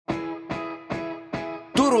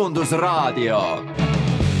Turundusraadio.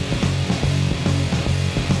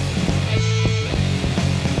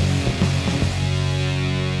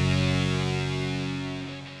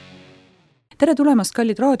 Tere tulemast,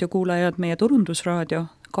 kallid raadiokuulajad, meie Turundusraadio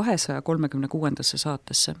 236.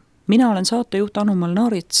 saatesse. Mina olen saatejuht Anu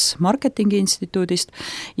Malnaarits Marketingi Instituudist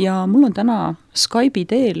ja mul on täna Skype'i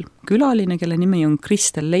teel külaline, kelle nimi on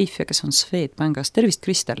Kristel Leif ja kes on Swedbankist. Tervist,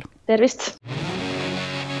 Kristel! Tervist!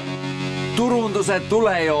 Turunduse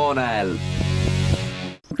tulejoonel!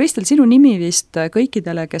 Kristel, sinu nimi vist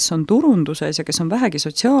kõikidele, kes on turunduses ja kes on vähegi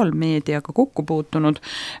sotsiaalmeediaga kokku puutunud,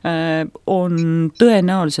 on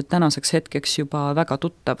tõenäoliselt tänaseks hetkeks juba väga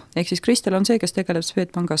tuttav. Ehk siis Kristel on see, kes tegeleb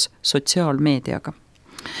Swedbankas sotsiaalmeediaga.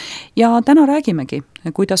 Ja täna räägimegi,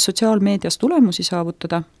 kuidas sotsiaalmeedias tulemusi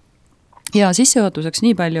saavutada. Ja sissejuhatuseks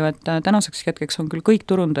nii palju, et tänaseks hetkeks on küll kõik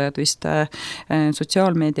turundajad vist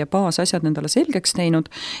sotsiaalmeedia baasasjad endale selgeks teinud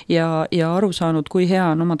ja aru saanud, kui hea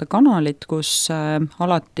on omada kanalit, kus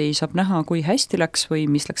alati saab näha, kui hästi läks või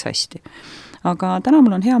mis läks hästi. Aga täna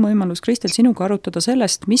mul on hea võimalus, Kristel, sinuga arutada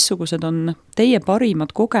sellest, missugused on teie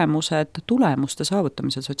parimad kogemused tulemuste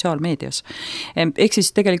saavutamisel sotsiaalmeedias. Ehk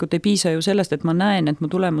siis tegelikult ei piisa ju sellest, et ma näen, et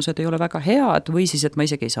mu tulemused ei ole väga head või siis, et ma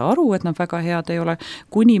isegi ei saa aru, et nad väga head ei ole,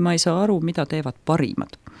 kuni ma ei saa aru, mida teevad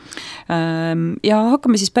parimad. Ja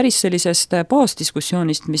hakkame siis päris sellisest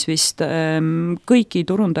baasdiskussioonist, mis vist kõiki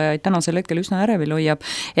turundajaid tänasel hetkel üsna ärevil hoiab,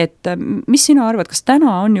 et mis sina arvad, kas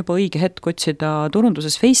täna on juba õige hetk otsida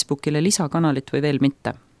turunduses Facebookile lisakanalit või veel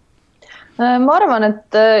mitte? Ma arvan,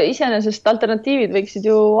 et iseenesest alternatiivid võiksid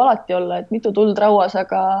ju alati olla, et mitu tuld rauas,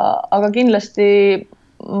 aga kindlasti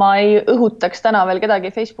ma ei õhutaks täna veel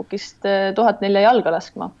kedagi Facebookist 1004 jalga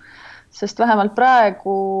laskma. Sest vähemalt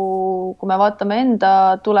praegu, kui me vaatame enda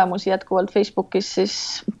tulemusi jätkuvalt Facebookis, siis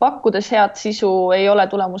pakkudes head sisu ei ole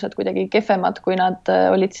tulemused kuidagi kehvemad, kui nad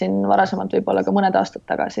olid siin varasemalt võib-olla ka mõned aastad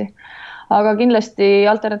tagasi. Aga kindlasti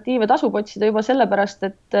alternatiive tasub otsida juba sellepärast,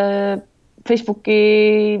 et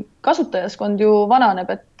Facebooki kasutajaskond ju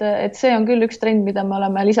vananeb, et see on küll üks trend, mida me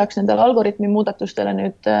oleme lisaks nendele algoritmi muudatustele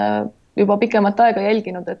nüüd juba pikemat aega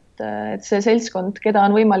jälginud, et see seltskond, keda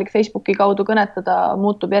on võimalik Facebooki kaudu kõnetada,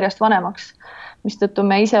 muutub järjest vanemaks, mistõttu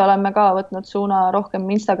me ise oleme ka võtnud suuna rohkem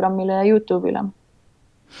Instagramile ja YouTube'ile.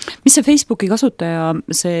 Mis see Facebooki kasutaja,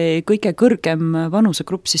 see kõige kõrgem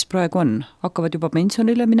vanusegrupp siis praegu on? Hakkavad juba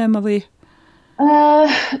pensionile minema või?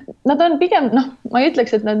 Nad on pigem, ma ei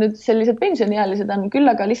ütleks, et nad nüüd sellised pensioniealised on,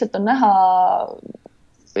 küll aga lihtsalt on näha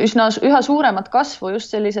üha suuremat kasvu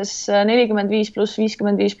just sellises 45+,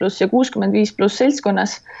 55+ ja 65+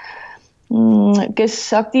 seltskonnas, kes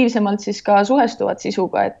aktiivsemalt siis ka suhestuvad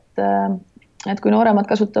sisuga, et kui nooremad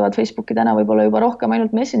kasutavad Facebooki täna võib-olla juba rohkem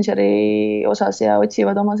ainult Messengeri osas ja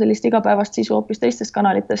otsivad oma sellist igapäevast sisu hoopis teistest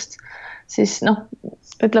kanalitest, siis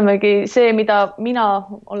ütlemegi see, mida mina,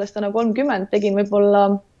 olles täna 30, tegin võib-olla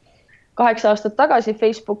 8 aastat tagasi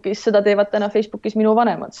Facebookis, seda teevad täna Facebookis minu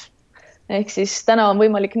vanemad. Ehk siis täna on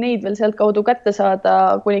võimalik neid veel sealt kaudu kätte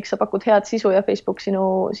saada, kuniks sa pakud head sisu ja Facebook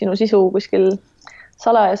sinu sisu kuskil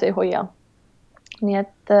salajas ei hoia. Nii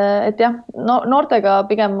et jah, noortega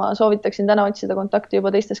pigem ma soovitaksin täna otsida kontakti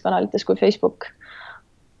juba teistes kanalites kui Facebook.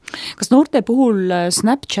 Kas noorte puhul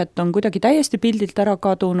Snapchat on kuidagi täiesti pildilt ära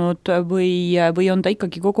kadunud või on ta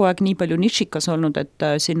ikkagi kogu aeg nii palju nišikas olnud, et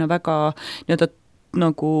sinna väga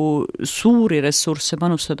nagu suuri ressursse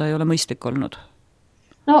panustada ei ole mõistlik olnud?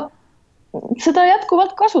 Seda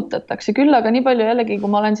jätkuvalt kasutatakse, küll aga nii palju jällegi, kui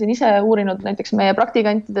ma olen siin ise uurinud näiteks meie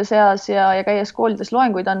praktikantide seas ja käies koolides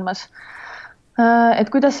loenguid andmas, et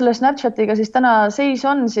kuidas selle Snapchatiga siis täna seis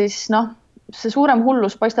on, siis see suurem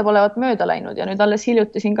hullus paistab olevat mööda läinud ja nüüd alles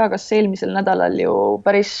hiljuti siin ka, kas eelmisel nädalal ju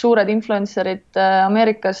päris suured influencerid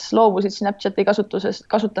Ameerikas loobusid Snapchati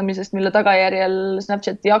kasutamisest, mille tagajärjel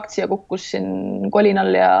Snapchati aktsia kukkus siin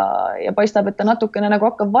kolinal ja paistab, et ta natukene nagu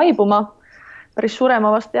hakkab vaibuma. Päris surema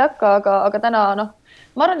vast ei hakka, aga täna,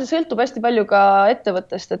 ma arvan, see sõltub hästi palju ka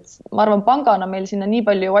ettevõttest, et ma arvan, pangana meil sinna nii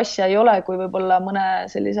palju asja ei ole, kui võib-olla mõne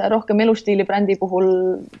sellise rohkem elustiili brändi puhul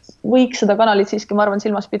võiks seda kanalit siiski, ma arvan,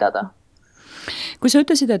 silmas pidada. Kui sa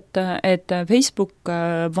ütlesid, et Facebook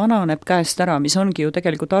vananeb käest ära, mis ongi ju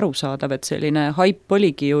tegelikult arusaadav, et selline hype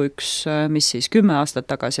oligi ju üks, mis siis 10 aastat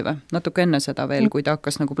tagasi või natuke enne seda veel, kui ta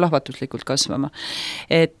hakkas nagu plahvatuslikult kasvama.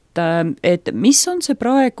 Et mis on see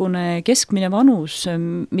praegune keskmine vanus,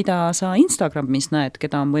 mida sa Instagramis näed,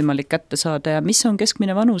 keda on võimalik kätte saada ja mis on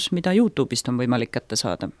keskmine vanus, mida YouTube'ist on võimalik kätte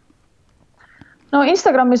saada?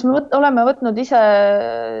 Instagramis me oleme võtnud ise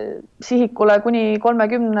sihikule kuni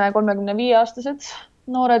 30-35 aastased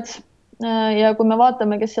noored ja kui me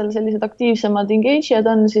vaatame, kes seal sellised aktiivsemad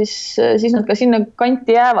engagejad on, siis nad ka sinna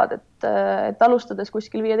kanti jäävad, et alustades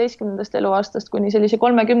kuskil 15. eluaastast kuni sellise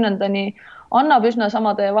 30-ndani annab üsna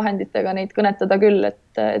samade vahenditega neid kõnetada küll,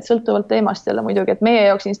 et sõltuvalt teemast jälle muidugi, et meie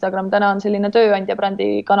jaoks Instagram täna on selline tööandja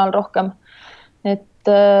brändi kanal rohkem.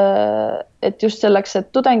 Et just selleks, et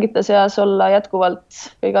tudengite seas olla jätkuvalt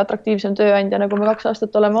kõige atraktiivsem tööandja, nagu me 2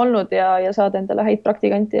 aastat oleme olnud ja saada endale häid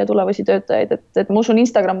praktikanti ja tulevasi töötajaid, et ma usun,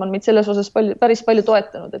 Instagram on meid selles osas päris palju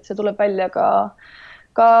toetanud, et see tuleb välja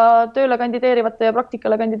ka tööle kandideerivate ja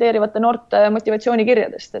praktikale kandideerivate noorte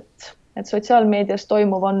motivatsioonikirjadest, et sotsiaalmeedias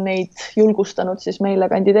toimuv on neid julgustanud siis meile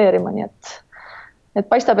kandideerima, nii et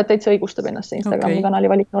paistab, et täitsa õigustab ennast see Instagrami kanali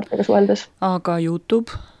valik noortega suheldes. Aga YouTube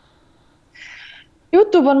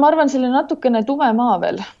on, ma arvan, selline natukene tume maa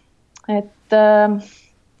veel, et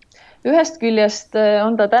ühest küljest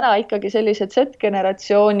on ta täna ikkagi sellised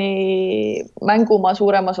Z-generatsiooni mängumaa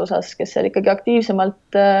suuremas osas, kes seal ikkagi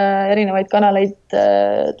aktiivsemalt erinevaid kanaleid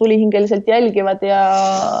tulihingeliselt jälgivad ja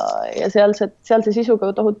sealse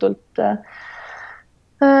sisuga tohutult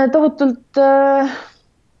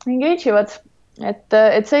engage ivad, et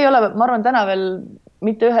see ei ole, ma arvan, täna veel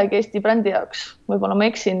mitte ühegi Eesti brändi jaoks. Võib-olla ma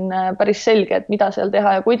eksin päris selge, et mida seal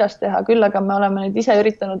teha ja kuidas teha. Küll aga me oleme nüüd ise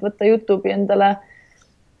üritanud võtta YouTube'i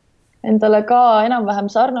endale ka enam-vähem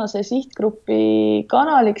sarnase sihtgrupi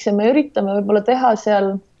kanaliks ja me üritame võib-olla teha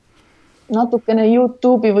seal natukene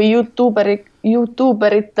YouTube'i või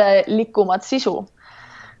YouTuberite likumat sisu,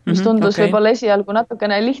 mis tundus võib-olla esialgu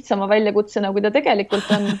natukene lihtsama väljakutsena, kui ta tegelikult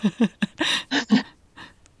on.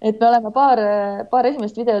 Et me oleme paar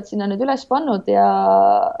esimest videot sinna nüüd üles pannud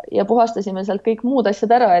ja puhastasime sealt kõik muud asjad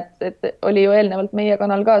ära, et oli ju eelnevalt meie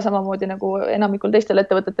kanal ka samamoodi nagu enamikul teistel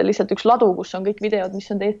ettevõtetel lihtsalt üks ladu, kus on kõik videod, mis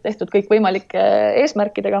on tehtud kõik võimalike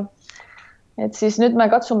eesmärkidega. Et siis nüüd me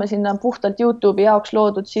katsume sinna puhtalt YouTube'i jaoks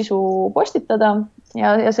loodud sisu postitada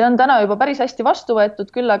ja see on täna juba päris hästi vastu võetud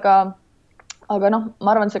küll, aga ma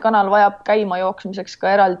arvan, see kanal vajab käima jooksmiseks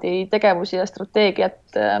ka eraldi tegevusi ja strateegiat,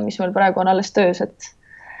 mis meil praegu on alles töös,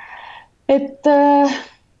 et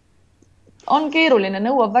on keeruline,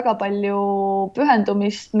 nõuab väga palju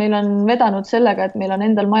pühendumist. Meil on vedanud sellega, et meil on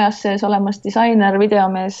endal majas sees olemas disainer,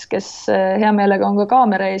 videomees, kes hea meelega on ka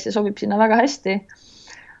kaamera ees ja sobib sinna väga hästi.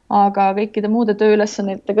 Aga kõikide muude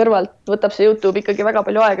tööülesannete kõrvalt võtab see YouTube ikkagi väga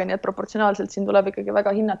palju aega, nii et proportsionaalselt siin tuleb ikkagi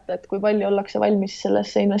väga hinnata, et kui palju ollakse valmis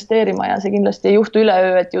sellesse investeerima ja see kindlasti ei juhtu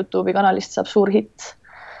üleöö, et YouTube'i kanalist saab suur hitt.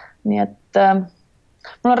 Nii et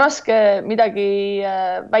mul on raske midagi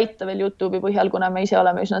väita veel YouTube'i põhjal, kuna me ise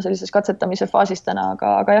oleme üsna sellises katsetamise faasis täna,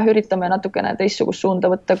 aga jah, üritame natukene teistsugust suunda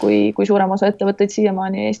võtta, kui suurem osa ettevõtteid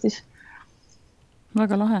siiamaani Eestis.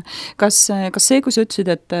 Väga lahe. Kas see, kui sa ütlesid,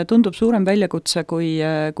 et tundub suurem väljakutse,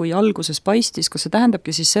 kui alguses paistis, kas see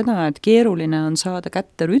tähendabki siis seda, et keeruline on saada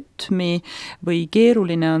kätte rütmi või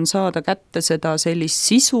keeruline on saada kätte seda sellist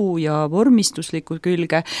sisu ja vormistuslikku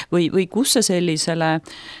külge või kus see sellisele,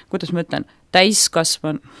 kuidas ma ütlen,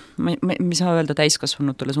 mis saa öelda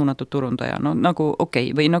täiskasvanutele suunatud turundaja, no nagu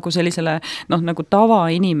või nagu sellisele nagu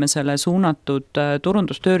tavainimesele suunatud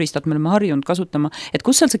turundustööriistad me oleme harjunud kasutama, et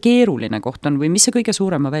kus seal see keeruline koht on või mis see kõige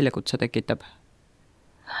suurema väljakutse tekitab?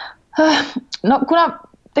 No kuna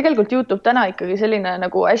tegelikult YouTube täna ikkagi selline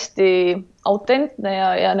nagu hästi autentne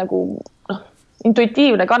ja nagu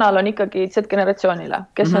intuitiivne kanal on ikkagi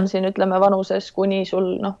Z-generatsioonile, kes on siin ütleme vanuses kuni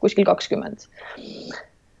sul kuskil 20.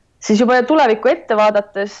 Siis juba tulevikku ette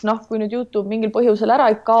vaadates, kui nüüd YouTube mingil põhjusel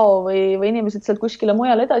ära ei kao või inimesed sealt kuskile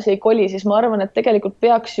mujal edasi ei koli, siis ma arvan, et tegelikult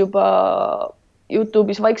peaks juba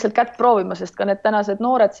YouTube'is vaikselt kätt proovima, sest ka need tänased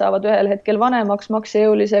noored saavad ühel hetkel vanemaks,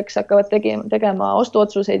 maksejõuliseks, hakkavad tegema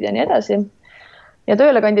ostuotsuseid ja nii edasi. Ja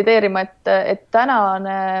tööle kandideerima, et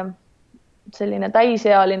tänane selline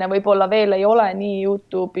täisealine võib-olla veel ei ole nii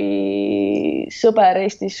YouTube'i sõber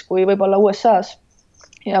Eestis kui võib-olla USA's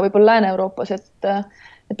ja võib-olla Lääne-Euroopas, et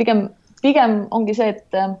pigem ongi see, et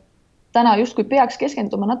täna justkui peaks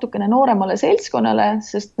keskenduma natukene nooremale seltskonnale,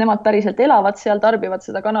 sest nemad päriselt elavad seal, tarbivad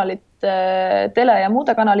seda kanalit tele ja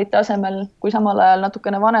muude kanalite asemel, kui samal ajal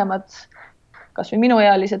natukene vanemad, kas või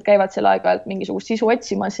minuealised käivad seal aeg-ajalt mingisugust sisu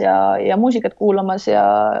otsimas ja muusikat kuulamas ja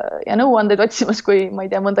nõuandeid otsimas, kui ma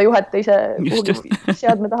ei tea, mõnda juhet ise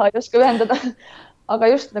seadme taha ei oska ühendada. Aga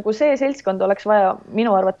just nagu see seltskond oleks vaja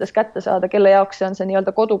minu arvates kätte saada, kelle jaoks see on see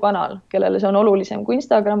nii-öelda kodukanal, kellele see on olulisem kui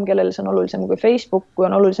Instagram, kellele see on olulisem kui Facebook, kui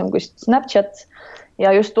on olulisem kui Snapchat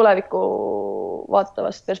ja just tuleviku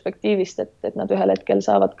vaatavast perspektiivist, et nad ühel hetkel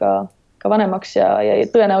saavad ka vanemaks ja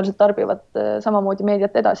tõenäoliselt tarbivad samamoodi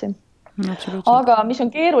meediat edasi. Aga mis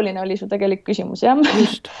on keeruline, oli su tegelik küsimus, jah?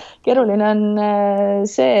 Keeruline on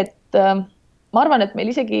see, et ma arvan, et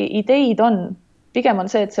meil isegi ideid on. Pigem on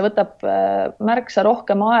see, et see võtab märksa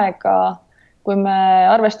rohkem aega kui me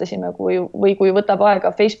arvestasime, kui võtab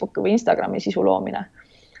aega Facebooki või Instagrami sisu loomine.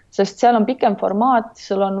 Sest seal on pikem formaat,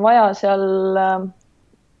 sul on vaja seal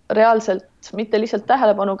reaalselt mitte lihtsalt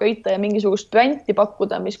tähelepanu köita ja mingisugust püänti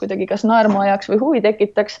pakkuda, mis kuidagi kas naerma ajaks või huvi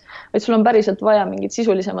tekitaks, vaid sul on päriselt vaja mingit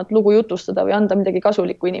sisulisemat lugu jutustada või anda midagi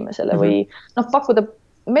kasulikku inimesele või pakkuda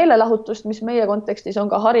meelelahutust, mis meie kontekstis on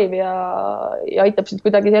ka hariv ja aitab sind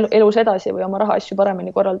kuidagi elus edasi või oma rahaasju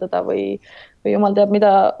paremini korraldada või jumal teab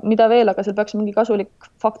mida veel, aga seal peaks mingi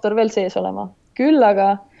kasulik faktor veel sees olema. Küll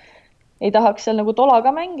aga ei tahaks seal nagu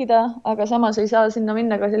tolaga mängida, aga samas ei saa sinna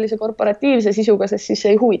minna ka sellise korporatiivse sisuga, sest siis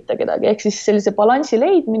ei huvita kedagi. Ehk siis sellise balansi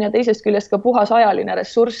leidmine, teisest küljest ka puhas ajaline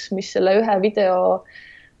ressurss, mis selle ühe video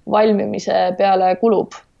valmimise peale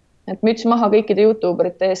kulub. Et müts maha kõikide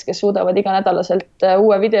YouTuberite ees, kes suudavad iganädalaselt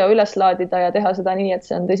uue video üles laadida ja teha seda nii, et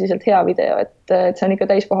see on tõsiselt hea video, et see on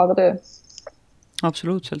ikka täiskohaga töö.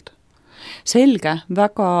 Absoluutselt. Selge,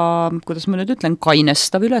 väga, kuidas ma nüüd ütlen,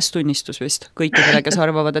 kainestav ülestunnistus vist kõikidele, kes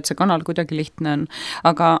arvavad, et see kanal kuidagi lihtne on.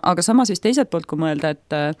 Aga samas vist teiselt poolt, kui mõelda,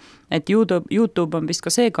 et YouTube on vist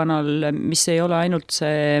ka see kanal, mis ei ole ainult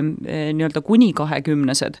see nii-öelda kuni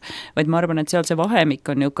 20-sed, vaid ma arvan, et seal see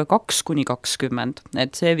vahemik on niuke 2-20,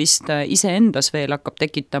 et see vist iseendas veel hakkab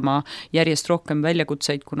tekitama järjest rohkem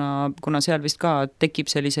väljakutseid, kuna seal vist ka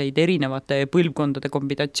tekib selliseid erinevate põlvkondade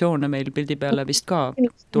kombinatsioone meil pildi peale vist ka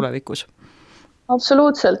tulevikus.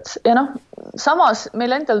 Absoluutselt. Ja samas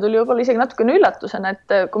meil endal tuli võib-olla isegi natukene üllatusena,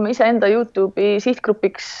 et kui me iseenda YouTube'i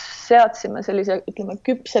sihtgrupiks seadsime sellise, ütleme,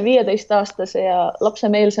 küpse 15-aastase ja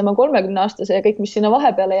lapsemeelsema 30-aastase ja kõik, mis sinna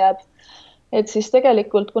vahepeale jääb, et siis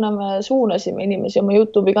tegelikult, kuna me suunasime inimesi oma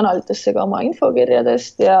YouTube'i kanalitesse ka oma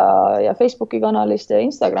infokirjadest ja Facebooki kanalist ja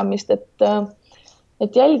Instagramist,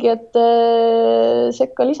 et jälgijate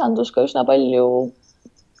sekka lisandus ka üsna palju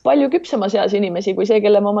küpsema seas inimesi kui see,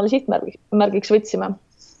 kelle me omale sihtmärgiks võtsime.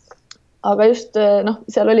 Aga just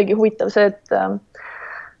seal oligi huvitav see,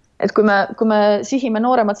 et kui me sihime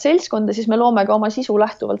nooremat seltskonda, siis me loome ka oma sisu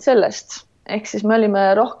lähtuvalt sellest. Ehk siis me olime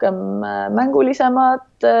rohkem mängulisemad,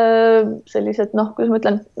 sellised, kuidas ma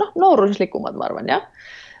ütlen, nooruslikumad, ma arvan, jah.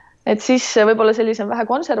 Et siis võib-olla sellisem vähe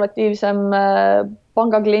konservatiivsem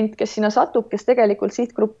pangaklient, kes sinna satub, kes tegelikult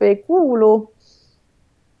sihtgruppi ei kuulu,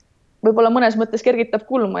 võib-olla mõnes mõttes kergitab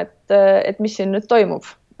kulmu, et mis siin nüüd toimub.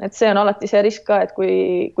 Et see on alati see risk ka, et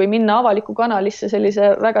kui minna avaliku kanalisse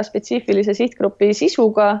sellise väga spetsiifilise sihtgrupi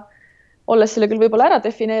sisuga, olles selle küll võib-olla ära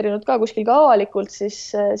defineerinud ka kuskil ka avalikult, siis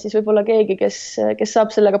võib-olla keegi, kes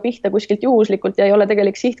saab sellega pihta kuskilt juhuslikult ja ei ole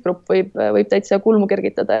tegelik sihtgrupp, võib täitsa kulmu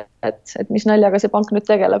kergitada, et mis naljaga see pank nüüd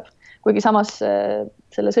tegeleb. Kuigi samas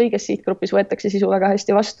selles õiges sihtgrupis võetakse sisu väga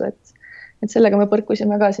hästi vastu, et sellega me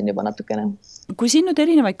põrkusime ka siin juba natukene. Kui siin nüüd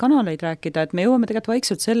erinevaid kanaleid rääkida, et me jõuame tegelikult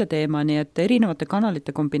vaikselt selle teemani, et erinevate kanalite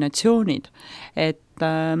kombinatsioonid, et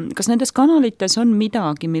kas nendes kanalites on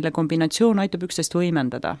midagi, mille kombinatsioon aitab üksteist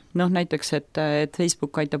võimendada? Näiteks, et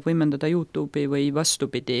Facebook aitab võimendada YouTube'i või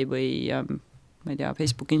vastupidi või ma ei tea,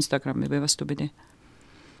 Facebook, Instagrami või vastupidi?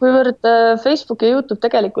 Kuivõrd Facebook ja YouTube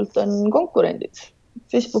tegelikult on konkurendid.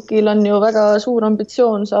 Facebookil on ju väga suur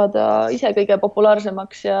ambitsioon saada ise kõige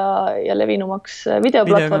populaarsemaks ja levinumaks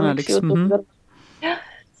videoplatvormiks YouTube.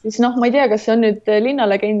 Siis ma ei tea, kas see on nüüd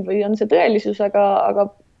linnalegend või on see tõelisus, aga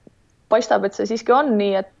paistab, et see siiski on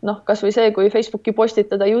nii, et kas või see, kui Facebooki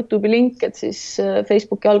postitada YouTube'i link, et siis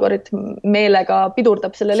Facebooki algoritm meelega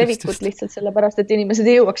pidurdab selle levikut lihtsalt sellepärast, et inimesed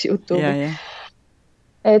ei jõuaks YouTube'i.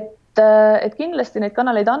 Et kindlasti neid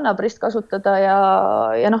kanaleid annab ristkasutada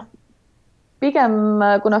ja pigem,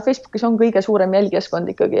 kuna Facebookis on kõige suurem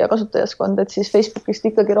jälgijaskond ikkagi ja kasutajaskond, et siis Facebookist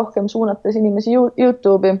ikkagi rohkem suunates inimesi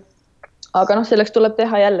YouTube'i. Aga selleks tuleb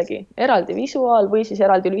teha jällegi eraldi visuaal või siis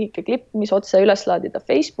eraldi lühike klipp, mis otse üles laadida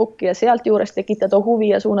Facebooki ja sealt juures tekitada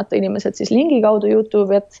huvi ja suunata inimesed siis lingi kaudu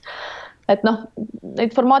YouTube'i, et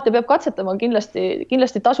neid formaate peab katsetama,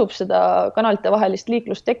 kindlasti tasub seda kanalite vahelist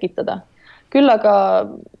liiklust tekitada. Küll aga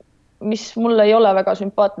mis mulle ei ole väga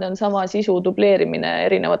sümpaatne, on sama sisu dubleerimine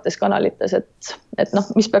erinevates kanalites, et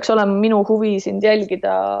mis peaks olema minu huvi sind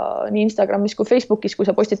jälgida nii Instagramis kui Facebookis, kui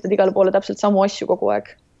sa postitad igale poole täpselt samu asju kogu aeg.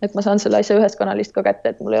 Et ma saan selle asja ühest kanalist ka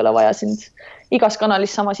kätte, et mul ei ole vaja sind igas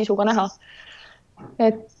kanalis sama sisuga näha.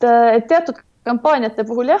 Et teatud kampaaniate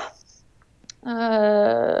puhul jah,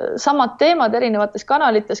 samad teemad erinevates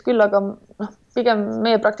kanalites, küll aga pigem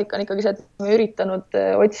meie praktika on ikkagi see, et me üritanud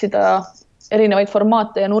otsida erinevaid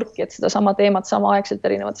formaate ja nurki, et seda sama teemat samaaegselt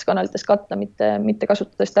erinevates kanalites katta, mitte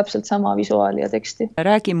kasutades täpselt sama visuaali ja teksti.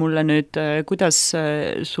 Räägi mulle nüüd, kuidas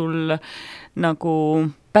sul nagu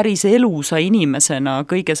päris elusa inimesena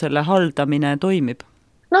kõige selle haldamine toimib?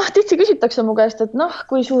 Tihti küsitakse mu käest, et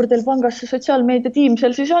kui suur teil pangas see sotsiaalmeedia tiim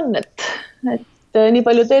seal siis on, et nii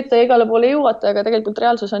palju teete ja igale poole jõuate, aga tegelikult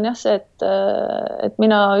reaalsus on jah see, et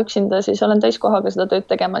mina üksinda siis olen täiskohaga seda tööd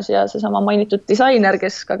tegemas ja seesama mainitud disainer,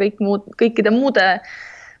 kes ka kõikide muude,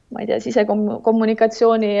 ma ei tea,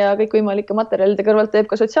 sisekommunikatsiooni ja kõikvõimalike materjalide kõrvalt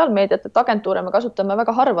teeb ka sotsiaalmeediat, et agentuure me kasutame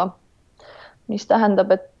väga harva, mis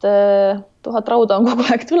tähendab, et 1000 rauda on kogu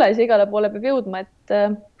aeg tules ja igale poole peab jõudma,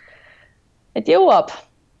 et jõuab.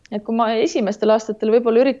 Et kui ma esimestel aastatel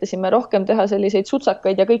võib-olla üritasime rohkem teha selliseid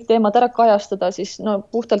sutsakaid ja kõik teemad ära kajastada, siis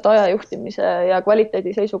puhtalt ajajuhtimise ja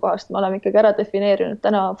kvaliteedi seisukohast me oleme ikkagi ära defineerinud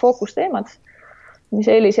täna fookusteemad,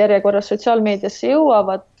 mis eelisjärjekorras sotsiaalmeediasse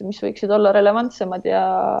jõuavad, mis võiksid olla relevantsemad ja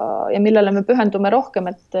millele me pühendume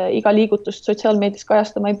rohkem, et iga liigutust sotsiaalmeedias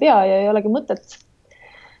kajastama ei pea ja ei olegi mõtet.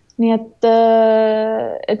 Nii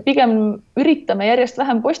et pigem üritame järjest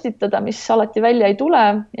vähem postitada, mis alati välja ei tule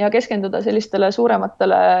ja keskenduda sellistele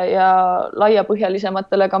suurematele ja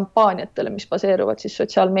laiapõhjalisematele kampaaniatele, mis baseeruvad siis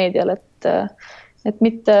sotsiaalmeedial, et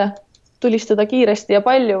mitte tulistada kiiresti ja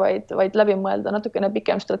palju, vaid läbi mõelda natukene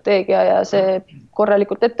pikem strateegia ja see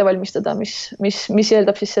korralikult ette valmistada, mis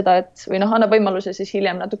eeldab siis seda, et või annab võimaluse siis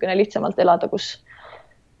hiljem natukene lihtsamalt elada,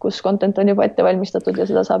 kus content on juba ette valmistatud ja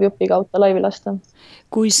seda saab jupi kauta laivi lasta.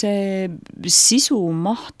 Kui see sisu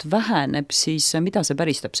maht väheneb, siis mida see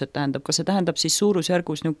päris täpselt tähendab? Kas see tähendab siis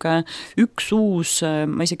suurusjärgus üks uus,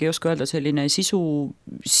 ma isegi ei oska öelda, selline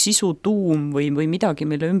sisu tuum või midagi,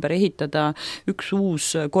 mille ümber ehitada, üks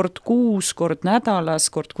uus kord kuus, kord nädalas,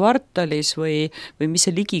 kord kvartalis või mis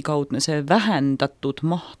see ligikaudne, see vähendatud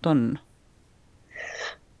maht on?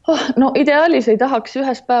 No ideaalis ei tahaks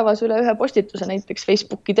ühes päevas üle ühe postituse näiteks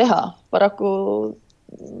Facebooki teha. Paraku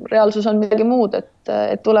reaalsus on midagi muud,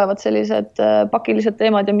 et tulevad sellised pakilised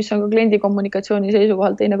teemad ja mis on ka kliendi kommunikatsiooni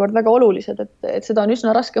seisukohalt teinekord väga olulised, et seda on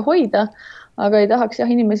üsna raske hoida, aga ei tahaks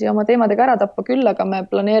inimesi oma teemadega ära tappa, küll aga me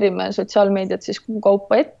planeerime sotsiaalmeediat siis kuu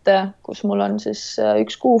kaupa ette, kus mul on siis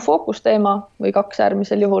üks kuu fookusteema või 2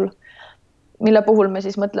 äärmisel juhul, mille puhul me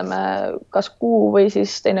siis mõtleme kas kuu või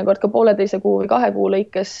siis teinekord ka 1,5 kuu või 2 kuu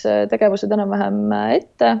lõikes tegevused enam-vähem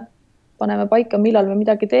ette, paneme paika, millal me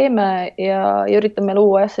midagi teeme ja üritame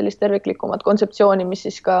luua sellist terviklikumat kontseptsiooni, mis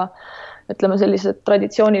siis ka ütleme sellised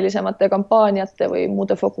traditsioonilisemate kampaaniate või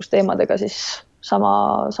muude fookusteemadega siis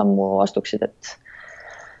sama sammu astuksid,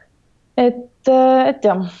 et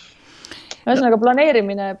jah. Ühesõnaga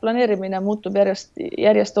planeerimine muutub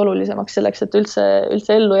järjest olulisemaks selleks, et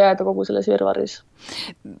üldse ellu jääda kogu selles virvaris.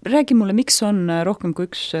 Räägi mulle, miks on rohkem kui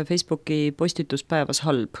üks Facebooki postitus päevas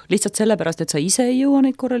halb? Lihtsalt sellepärast, et sa ise ei jõua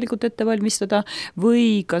neid korralikult ette valmistada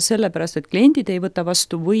või ka sellepärast, et kliendid ei võta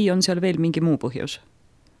vastu või on seal veel mingi muu põhjus?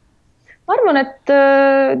 Ma arvan, et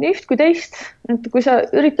nii üht kui teist, et kui sa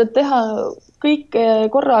üritad teha kõike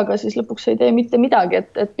korraga, siis lõpuks ei tee mitte midagi,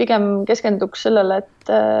 et pigem keskenduks sellele,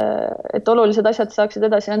 et olulised asjad saaksid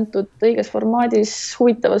edasi antud õiges formaadis,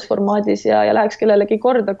 huvitavas formaadis ja läheks kellelegi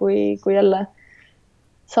korda, kui jälle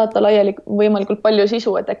saata laiali võimalikult palju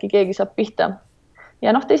sisu, et äkki keegi saab pihta.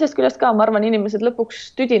 Ja teisest küljest ka, ma arvan, inimesed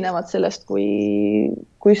lõpuks tüdinevad sellest,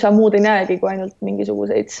 kui sa muud ei näegi, kui ainult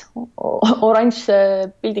mingisuguseid oranžse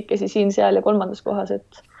pildikesi siin, seal ja kolmandas kohas,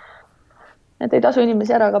 et ei tasu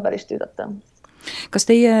inimesi ära ka päris tüüdata. Kas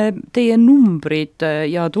teie numbrid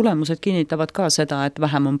ja tulemused kinnitavad ka seda, et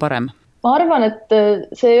vähem on parem? Ma arvan, et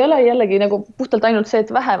see ei ole jällegi puhtalt ainult see, et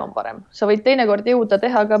vähem on parem. Sa võid teinekord jõuda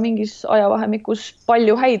teha ka mingis ajavahemikus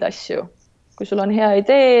palju häid asju. Kui sul on hea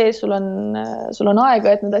idee, sul on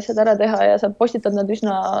aega, et need asjad ära teha ja sa postitad nad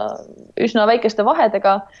üsna väikeste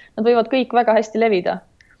vahedega, nad võivad kõik väga hästi levida.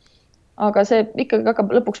 Aga see ikkagi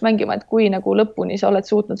hakkab lõpuks mängima, et kui lõpuni sa oled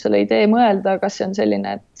suutnud selle idee mõelda, kas see on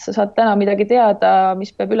selline, et sa saad täna midagi teada,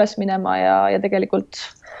 mis peab üles minema ja tegelikult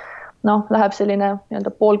läheb selline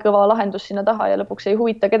poolkõva lahendus sinna taha ja lõpuks ei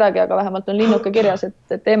huvita kedagi, aga vähemalt on linnuke kirjas,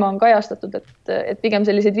 et teema on kajastatud, et pigem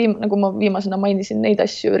selliseid, nagu ma viimasena mainisin, neid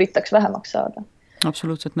asju üritaks vähemaks saada.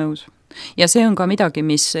 Absoluutselt nõus. Ja see on ka midagi,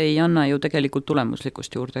 mis ei anna ju tegelikult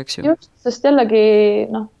tulemuslikust juurde, eks ju? Just, sest jällegi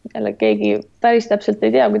keegi päris täpselt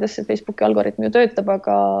ei tea, kuidas see Facebooki algoritm ju töötab,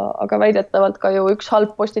 aga väidetavalt ka ju üks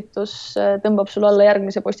halb postitus tõmbab sul alla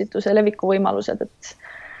järgmise postituse leviku võimalused,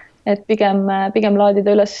 et pigem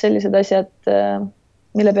laadida üles sellised asjad,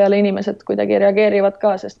 mille peale inimesed kuidagi reageerivad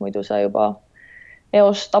ka, sest muidu sa juba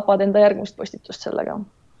eos tapad enda järgmist postitust sellega.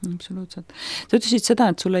 Absoluutselt. Sa ütlesid seda,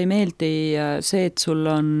 et sulle ei meeldi see, et sul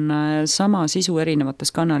on sama sisu erinevates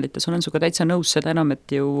kanalites. Olen suga täitsa nõus seda enam, et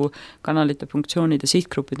ju kanalite funktsioonid ja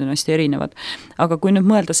sihtgrupid on hästi erinevad. Aga kui nüüd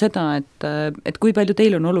mõelda seda, et kui palju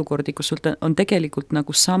teil on olukordi, kus sul on tegelikult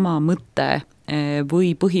sama mõte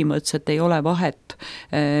või põhimõtteliselt ei ole vahet,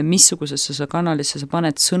 missugusesse sa kanalisse sa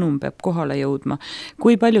paned, sõnum peab kohale jõudma.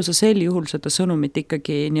 Kui palju sa sel juhul seda sõnumit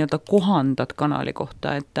ikkagi nii-öelda kohandad kanali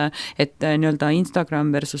kohta, et nii-öelda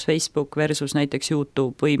Instagram versus Facebook versus näiteks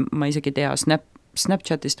YouTube või ma isegi tea,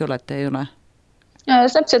 Snapchatist olete, ei ole?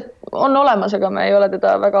 Snapchat on olemas, aga me ei ole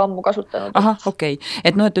teda väga ammu kasutanud. Aha, okei.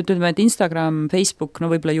 Et ütleme, et Instagram, Facebook,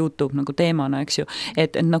 võib-olla YouTube nagu teemana, eks ju,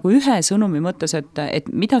 et nagu ühe sõnumi mõttes, et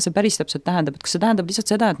mida see päris täpselt tähendab, et kas see tähendab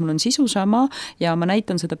lihtsalt seda, et mul on sisu sama ja ma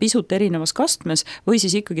näitan seda pisut erinevas kastmes või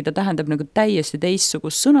siis ikkagi ta tähendab nagu täiesti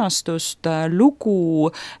teistsugust sõnastust,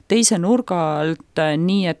 lugu teise nurga alt,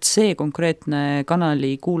 nii et see konkreetne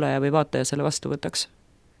kanali kuulaja või vaataja selle vastu võtaks?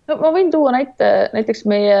 No, ma võin tuua näiteks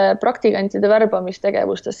meie praktikantide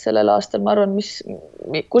värbamistegevustest sellel aastal, ma arvan,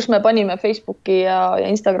 kus me panime Facebooki ja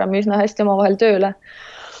Instagrami üsna hästi omavahel tööle.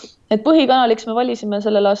 Et põhikanaliks me valisime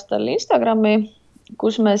sellel aastal Instagrami,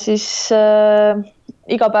 kus me siis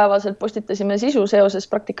igapäevaselt postitasime sisu seoses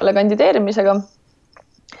praktikale kandideerimisega.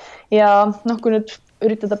 Ja kui nüüd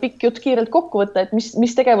üritada pikk jutt kiirelt kokku võtta, et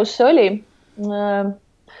mis tegevus see oli,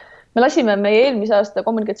 me lasime meie eelmise aasta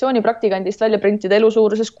kommunikatsioonipraktikandist välja printida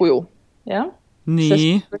elusuuruses kuju. Ja?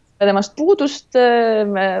 Nii. Sest temast puudust,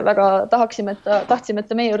 me väga tahtsime, et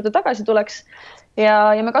ta meie juurde tagasi tuleks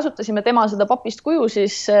ja me kasutasime tema seda papist kuju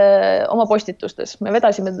siis oma postitustes. Me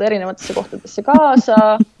vedasime teda erinevatesse kohtadesse kaasa,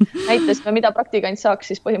 näitasime, mida praktikant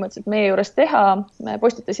saaks siis põhimõtteliselt meie juures teha. Me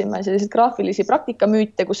postitasime selliseid graafilisi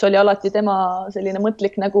praktikamüüte, kus oli alati tema selline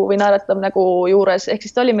mõtlik nägu või naeratav nägu juures, ehk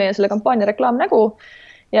siis ta oli meie selle kampaania reklaamnägu.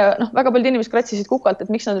 Ja väga palju inimesed kratsisid kukalt, et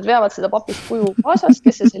miks nad nüüd veavad seda papist kuju kaasas,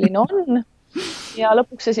 kes see selline on. Ja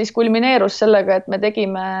lõpuks see siis kulmineerus sellega, et me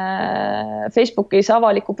tegime Facebookis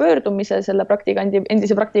avaliku pöördumise selle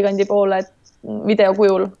endise praktikandi poole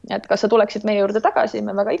videokujul, et kas sa tuleksid meie juurde tagasi,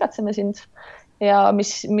 me väga igatseme sind. Ja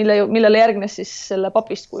millele järgnes siis selle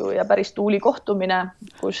papist kuju ja päris Tuuli kohtumine,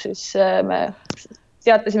 kus siis me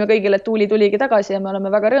teatasime kõigile, et Tuuli tuligi tagasi ja me oleme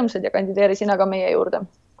väga rõõmsad ja kandideeri sina ka meie juurde.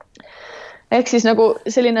 Ehk siis nagu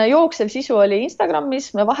selline jooksev sisu oli Instagramis,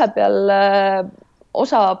 me vahepeal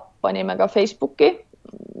osa panime ka Facebooki,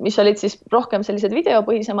 mis olid siis rohkem sellised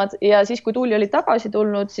videopõhisemad ja siis, kui Tuuli oli tagasi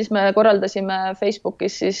tulnud, siis me korraldasime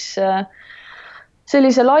Facebookis siis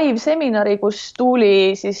sellise live seminari, kus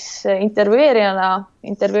Tuuli siis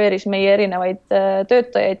intervjueeris meie erinevaid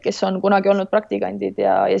töötajaid, kes on kunagi olnud praktikandid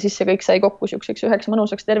ja siis see kõik sai kokku üheks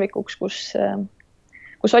mõnusaks tervikuks,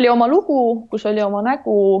 kus oli oma lugu, kus oli oma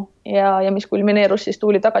nägu ja mis kulmineerus siis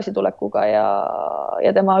Tuuli tagasitulekuga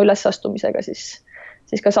ja tema ülesastumisega siis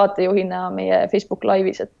ka saatejuhina meie Facebook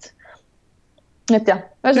live'is, et jah,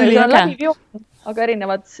 ühesõnaga on läbi joon, aga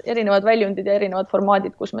erinevad väljundid ja erinevad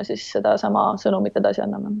formaadid, kus me siis seda sama sõnumit edasi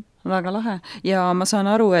anname. Väga lahe. Ja ma saan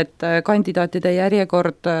aru, et kandidaatide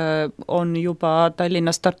järjekord on juba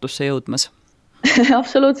Tallinnast Tartusse jõudmas.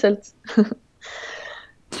 Absoluutselt.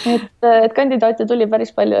 Et kandidaate tuli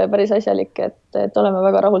päris palju ja päris asjalik, et oleme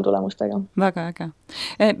väga rahul tulemustega. Väga äge.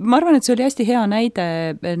 Ma arvan, et see oli hästi hea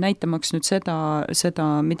näide näitamaks nüüd seda,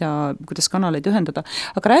 kuidas kanaleid ühendada.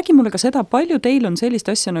 Aga räägi mulle ka seda, palju teil on sellist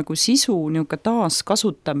asja nagu sisu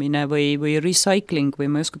taaskasutamine või recycling või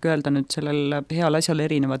ma ei oskagi öelda nüüd sellel heal asjal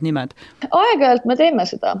erinevad nimed? Aeg-ajalt me teeme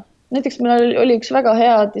seda. Näiteks meil oli üks väga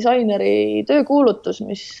hea disaineri töökuulutus,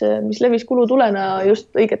 mis levis kulutulena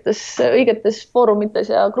just õigetes foorumites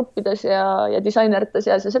ja gruppides ja disainerite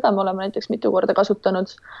seas ja seda me oleme näiteks mitu korda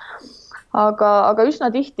kasutanud. Aga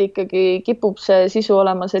üsna tihti ikkagi kipub see sisu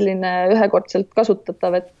olema selline ühekordselt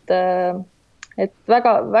kasutatav, et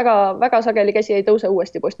väga sageli käsi ei tõuse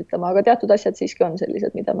uuesti postitama, aga teatud asjad siiski on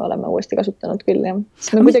sellised, mida me oleme uuesti kasutanud küll. Ja.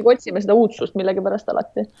 Me kuidagi otsime seda uudsust millegi pärast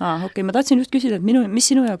alati. Okei, ma tahtsin just küsida, et mis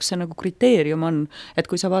sinu jaoks see nagu kriteerium on, et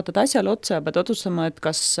kui sa vaatad asjale otsa ja pead otsustama, et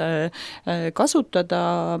kas kasutada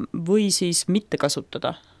või siis mitte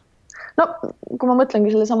kasutada? Kui ma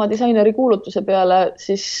mõtlengi selle sama disaineri kuulutuse peale,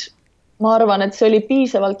 siis ma arvan, et see oli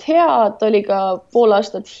piisavalt hea, et oli ka pool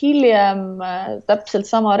aastat hiljem täpselt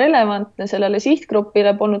sama relevantne sellele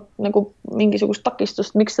sihtgrupile, polnud nagu mingisugust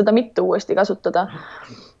takistust, miks seda mitte uuesti kasutada.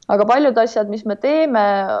 Aga paljud asjad, mis me teeme,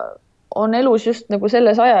 on elus just nagu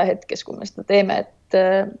selles ajahetkes, kui me seda teeme, et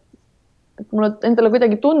mulle endale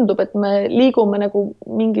kuidagi tundub, et me liigume nagu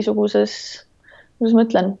mingisuguses, kuidas ma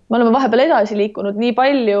ütlen, me oleme vahepeal edasi liikunud nii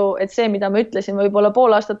palju, et see, mida me ütlesime võib-olla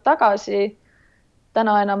pool aastat tagasi,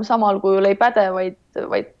 täna enam samal kujul ei päde, vaid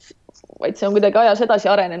see on kuidagi ajas edasi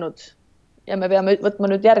arenenud ja me peame võtma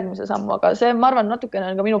nüüd järgmise sammu, aga see, ma arvan, natukene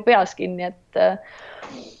on ka minu peas kinni,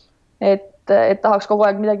 et tahaks kogu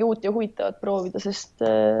aeg midagi uut ja huvitavat proovida, sest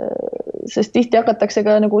tihti hakatakse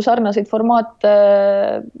ka nagu sarnaseid formaate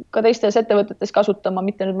ka teistes ettevõtetes kasutama,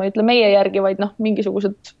 mitte nüüd ma ei ütle meie järgi, vaid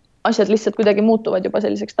mingisugused asjad lihtsalt kuidagi muutuvad juba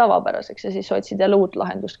selliseks tavapäraseks ja siis otsid jälle uut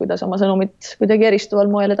lahendust, kuidas oma sõnumit kuidagi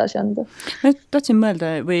eristuval moel edasi anda. Ma tahtsin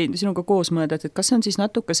mõelda või sinuga koos mõelda, et kas see on siis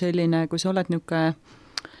natuke selline, kui sa oled niisugune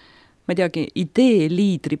ma ei teagi, idee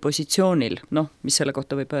liidri positsioonil, mis selle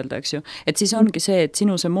kohta võib öelda, eks ju, et siis ongi see, et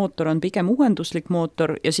sinu see mootor on pigem uuenduslik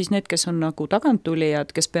mootor ja siis need, kes on nagu tagantulijad,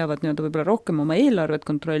 kes peavad võib-olla rohkem oma eelarvet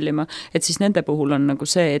kontrollima, et siis nende puhul on nagu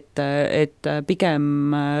see, et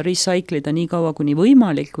pigem recyclida nii kaua kuni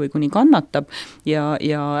võimalik või kuni kannatab ja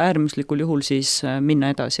äärmuslikul juhul siis minna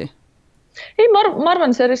edasi. Ei, ma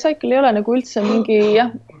arvan, see recycle ei ole nagu üldse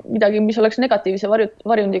midagi, mis oleks negatiivse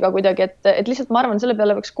varjundiga kuidagi, et lihtsalt ma arvan, selle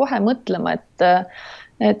peale võiks kohe mõtlema,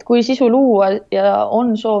 et kui sisu luua ja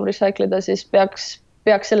on soov recyclida, siis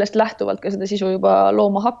peaks sellest lähtuvalt ka seda sisu juba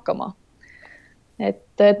looma hakkama.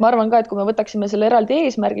 Et ma arvan ka, et kui me võtaksime selle eraldi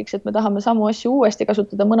eesmärgiks, et me tahame samu asju uuesti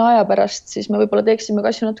kasutada mõne aja pärast, siis me võib-olla teeksime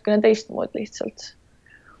ka asju natukene teistmoodi lihtsalt.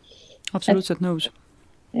 Absoluutselt nõus.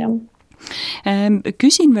 Jah.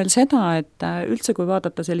 Küsin veel seda, et üldse kui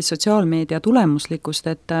vaadata sellist sotsiaalmeedia tulemuslikkust,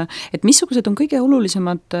 et missugused on kõige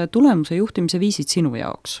olulisemad tulemuse juhtimise viisid sinu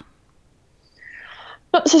jaoks?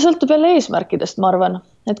 No see sõltub jälle eesmärkidest, ma arvan,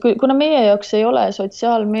 et kuna meie jaoks ei ole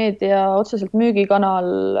sotsiaalmeedia otseselt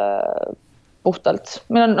müügikanal puhtalt,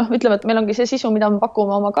 meil ongi see sisu, mida me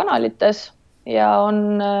pakume oma kanalites ja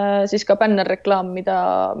on siis ka bännerreklaam,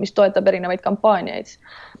 mis toetab erinevaid kampaaniaid.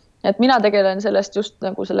 Et mina tegelen sellest just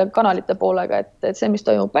nagu selle kanalite poolega, et see, mis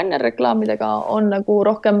toimub bännerreklaamidega, on nagu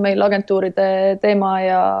rohkem meil agentuuride teema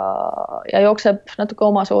ja jookseb natuke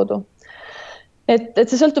oma soodu. Et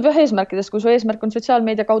see sõltub jah eesmärkidest, kui su eesmärk on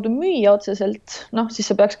sotsiaalmeedia kaudu müüa otseselt,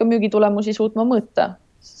 siis sa peaks ka müügitulemusi suutma mõõta.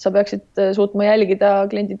 Sa peaksid suutma jälgida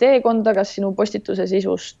kliendi teekonda, kas sinu postituse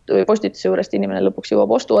sisust või postituse juurest inimene lõpuks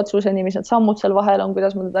jõuab ostuotsuseni, mis need sammud seal vahel on,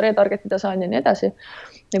 kuidas ma teda retargetida saan ja nii edasi,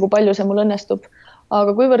 nagu palju see mul õnnestub.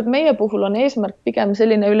 Aga kuivõrd meie puhul on eesmärk pigem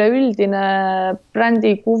selline üleüldine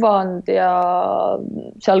brändi kuvand ja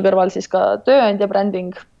seal kõrval siis ka tööandja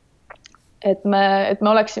bränding, et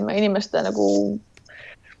me oleksime inimeste nagu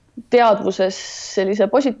teadvuses sellise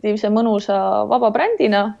positiivse, mõnusa, vaba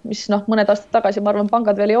brändina, mis mõned aastad tagasi, ma arvan,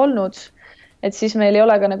 pangad veel ei olnud, et siis meil ei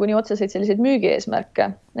ole ka nagu nii otseseid selliseid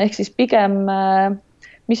müügieesmärke. Ehk siis pigem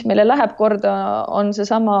mis meile läheb korda, on see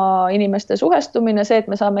sama inimeste suhestumine, see,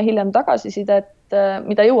 et me saame hiljem tagasisidet,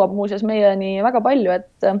 mida jõuab muuseas meieni väga palju,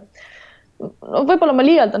 et võib-olla ma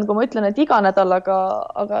liialdan, kui ma ütlen, et iga nädal,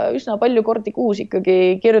 aga üsna palju kordi kuus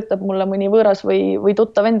ikkagi kirjutab mulle mõni võõras või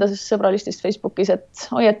tuttav endasest sõbralistist Facebookis, et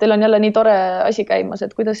et teil on jälle nii tore asi käimas,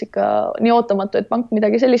 et kuidas ikka nii ootamatu, et pank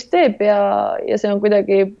midagi sellist teeb ja see on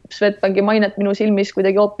kuidagi Swedbanki mainet minu silmis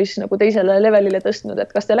kuidagi hoopis nagu teisele levelile tõstnud, et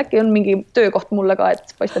kas teil äkki on mingi töökoht mulle ka,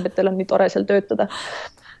 et paistab, et teil on nii tore seal töötada.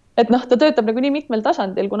 Et ta töötab nagu nii mitmel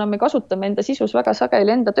tasandil, kuna me kasutame enda sisus väga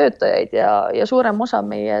sageli enda töötajaid ja suurem osa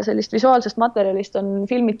meie sellist visuaalsest materjalist on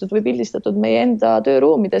filmitud või pildistatud meie enda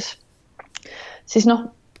tööruumides. Siis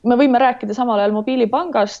me võime rääkida samal ajal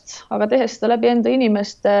mobiilipangast, aga tehes seda läbi enda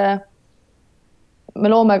inimeste,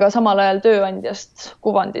 me loome ka samal ajal tööandjast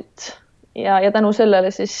kuvandit ja tänu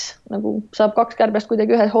sellele siis nagu saab kaks kärbest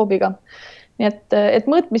kuidagi ühe hoobiga. Nii et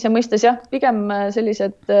mõõtmise mõistes jah, pigem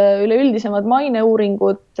sellised üleüldisemad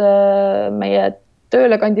maineuuringud, meie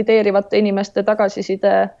tööle kandideerivate inimeste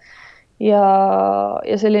tagasiside ja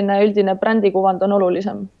selline üldine brändikuvand on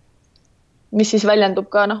olulisem, mis siis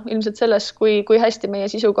väljendub ka ilmselt selles, kui hästi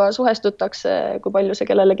meie sisuga suhestutakse, kui palju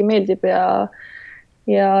see kellelegi meeldib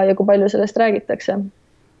ja kui palju sellest räägitakse.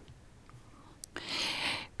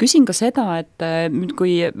 Küsin ka seda, et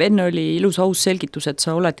kui enne oli ilus aus selgitus, et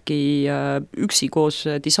sa oledki üksi koos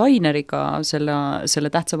disaineriga selle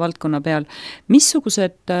tähtsa valdkonna peal,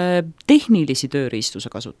 missugused tehnilisi tööriistu sa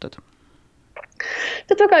kasutad?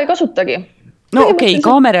 Tead väga ei kasutagi. No okei,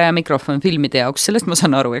 kaamera ja mikrofon filmide jaoks, sellest ma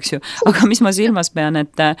saan aru, eks ju. Aga mis ma silmas pean,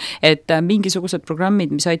 et mingisugused programmid,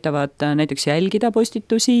 mis aitavad näiteks jälgida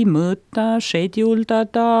postitusi, mõõta,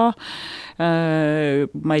 scheduldada,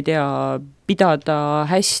 ma ei tea, pidada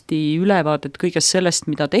hästi ülevaadet kõigest sellest,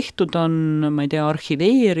 mida tehtud on, ma ei tea,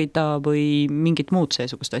 arhiveerida või mingit muud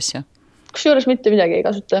seesugust asja? Kusjuures mitte midagi ei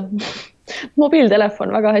kasuta.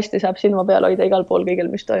 Mobiiltelefon väga hästi saab silma peal hoida igal pool kõigil,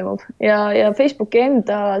 mis toimub. Ja Facebooki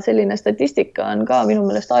enda selline statistika on ka minu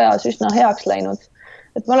meelest ajas üsna heaks läinud.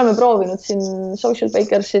 Et me oleme proovinud siin Social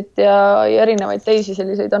Bakersit ja erinevaid teisi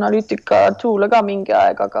selliseid analüütika toole ka mingi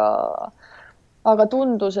aeg, aga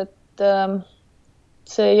tundus, et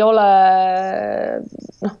see ei ole,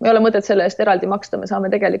 ei ole mõtet selle eest eraldi maksta, me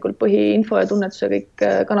saame tegelikult põhiinfo ja tunnetuse kõik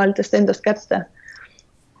kanalitest endast kätte.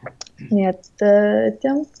 Nii et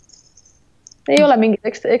jah, ei ole mingit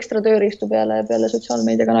ekstra tööriistu peale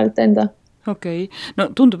sotsiaalmeediakanalite enda. Okei. No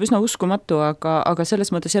tundub üsna uskumatu, aga selles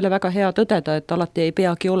mõttes jälle väga hea tõdeda, et alati ei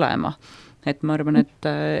peagi olema. Et ma arvan, et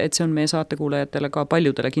see on meie saatekuulajatele ka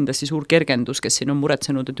paljudele kindlasti suur kergendus, kes siin on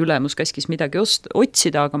muretsenud, et ülemus käskis midagi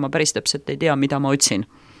otsida, aga ma päris täpselt ei tea, mida ma otsin.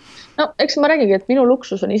 No eks ma räägigi, et minu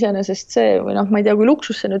luksus on iseenesest see, või ma ei tea, kui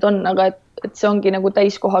luksus see nüüd on, aga et see ongi nagu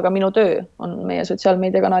täiskohaga minu töö, on meie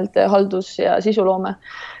sotsiaalmeediakanalite haldus ja sisuloome.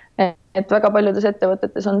 Et väga paljudes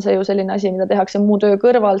ettevõtetes on see ju selline asi, mida tehakse muu töö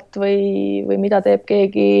kõrvalt või mida teeb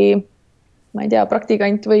keegi, ma ei tea,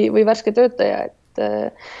 praktikant või värske töötaja,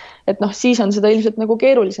 et siis on seda ilmselt nagu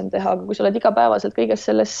keerulisem teha, aga kui sa oled igapäevaselt kõiges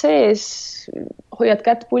selles sees, hoiad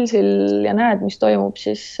kätt pulsil ja näed, mis toimub,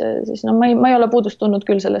 siis ma ei ole puudust tundnud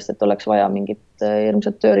küll sellest, et oleks vaja mingit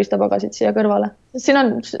hirmsat tööriistabagasit siia kõrvale. Siin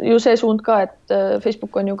on ju see suund ka, et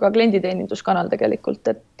Facebook on ju ka klienditeeninduskanal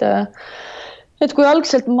tegelikult, et kui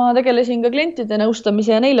algselt ma tegelesin ka klientide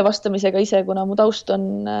nõustamise ja neile vastamisega ise, kuna mu taust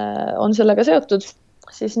on sellega seotud,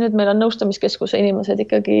 siis nüüd meil on nõustamiskeskuse inimesed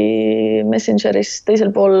ikkagi Messengeris teisel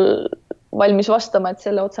pool valmis vastama, et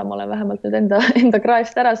selle otsa ma olen vähemalt nüüd enda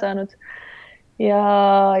kraest ära saanud.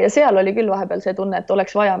 Ja seal oli küll vahepeal see tunne, et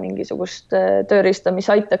oleks vaja mingisugust tööriista, mis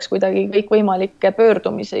aitaks kuidagi kõikvõimalikke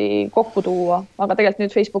pöördumisi kokku tuua, aga tegelikult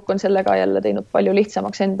nüüd Facebook on sellega jälle teinud palju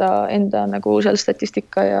lihtsamaks enda nagu seal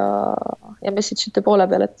statistika ja message'ite poole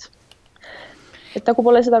peal, et nagu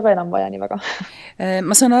pole seda ka enam vaja nii väga.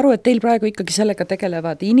 Ma saan aru, et teil praegu ikkagi sellega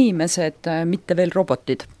tegelevad inimesed, mitte veel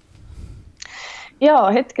robotid. Jaa,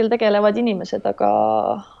 hetkel tegelevad inimesed,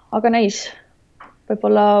 aga näis.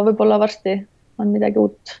 Võib-olla varsti on midagi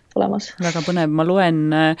uut tulemas. Väga põnev, ma loen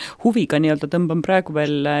huviga tõmban praegu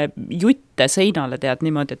veel jutte seinale, tead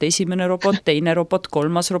niimoodi, et esimene robot, teine robot,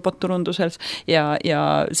 kolmas robot turunduses ja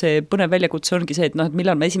see põnev väljakutse ongi see, et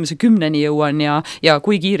millal ma esimese 10 jõuan ja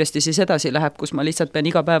kui kiiresti siis edasi läheb, kus ma lihtsalt pean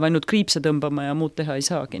iga päev ainult kriipse tõmbama ja muud teha ei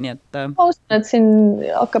saagi, nii et... Ma usun, et siin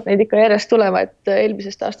hakkab neid ikka järjest tulema, et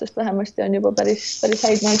eelmisest aastast vähemasti on juba päris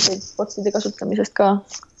häid näiteid botide kasutamisest ka.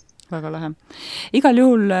 Väga lähe. Igal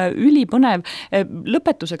juhul ülipõnev.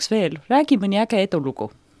 Lõpetuseks veel, räägi mõni äge edulugu.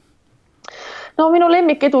 No minu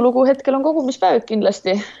lemmik edulugu hetkel on kogumispäev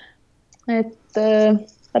kindlasti. Et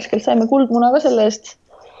värskelt saime kuldmuna ka selle eest.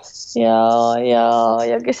 Ja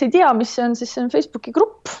kes ei tea, mis see on, siis see on Facebooki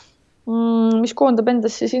grupp, mis koondab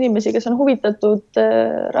endas siis inimesi, kes on huvitatud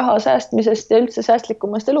raha säästmisest ja üldse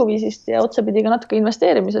säästlikumast eluviisist ja otsapidi ka natuke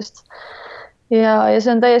investeerimisest. Ja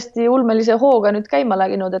see on täiesti ulmelise hooga nüüd käima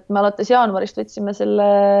läginud, et me alates jaanuarist võtsime selle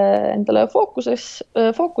endale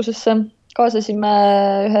fookusesse. Kaasasime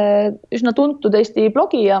ühe üsna tuntud Eesti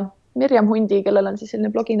blogija, Mirjam Hundi, kellel on siis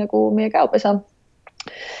selline blogi nagu meie käopesa.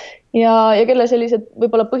 Ja kelle sellised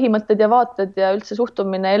võib-olla põhimõtted ja vaated ja üldse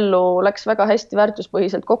suhtumine ellu läks väga hästi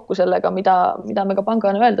väärtuspõhiselt kokku sellega, mida me ka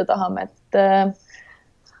pangana öelda tahame,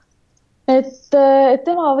 et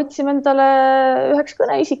tema võtsime endale üheks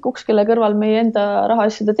kõneisikuks, kelle kõrval meie enda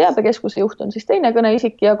rahaasjade teabekeskuse juht on siis teine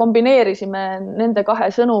kõneisik ja kombineerisime nende kahe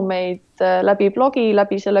sõnumeid läbi blogi,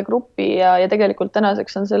 läbi selle grupi ja tegelikult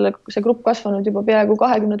tänaseks on see grupp kasvanud juba peaaegu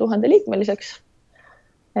 20 000 liikmeliseks.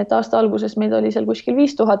 Et aasta alguses meid oli seal kuskil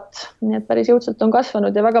 5000, nii et päris jõudsalt on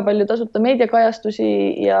kasvanud ja väga palju tasuta meediakajastusi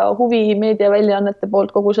ja huvi meediaväljaannete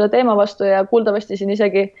poolt kogu selle teema vastu ja kuuldavasti siin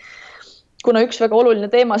isegi kuna üks väga oluline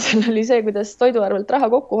teema seal oli see, kuidas toiduarvelt raha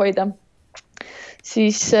kokku hoida,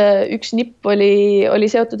 siis üks nipp oli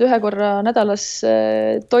seotud ühe korra nädalas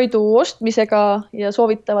toidu ostmisega ja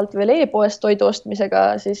soovitavalt veel e-poest toidu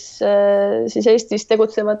ostmisega, siis Eestis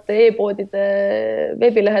tegutsevate e-poodide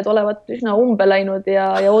veebilehed olevat üsna umbe läinud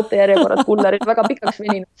ja ootejärjekorrad kullerid väga pikaks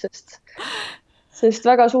veninud, sest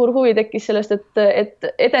väga suur huvi tekkis sellest, et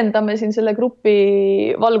edendame siin selle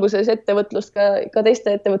grupi valguses ettevõtlust ka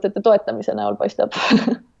teiste ettevõtete toetamise näol paistab.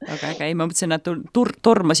 Aga äge, ma mõtlesin, et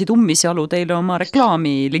tormasid ummisjalu teile oma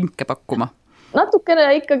reklaamilinke pakkuma. Natukene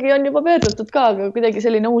ikkagi on juba pöördutud ka, aga kuidagi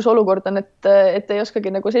selline uus olukord on, et ei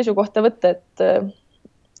oskagi nagu seisukohta võtta,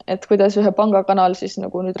 et kuidas ühe pangakanal siis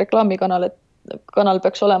nagu nüüd reklaamikanal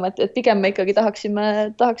peaks olema, et pigem me ikkagi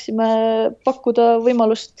tahaksime pakkuda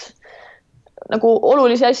võimalust nagu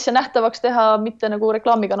olulisi asja nähtavaks teha, mitte nagu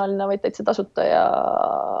reklaamikanalina, vaid täitsa tasuta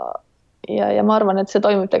ja ma arvan, et see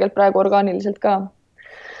toimub tegelikult praegu orgaaniliselt ka.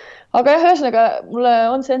 aga jah, ühesõnaga mulle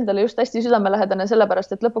on see endale just hästi südamelähedane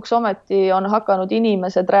sellepärast, et lõpuks ometi on hakanud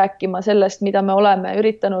inimesed rääkima sellest, mida me oleme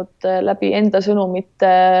üritanud läbi enda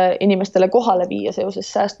sõnumite inimestele kohale viia seoses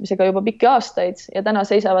säästmisega juba pikki aastaid ja täna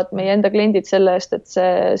seisavad meie enda kliendid selle eest, et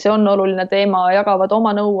see on oluline teema, jagavad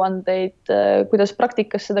oma nõuandeid, kuidas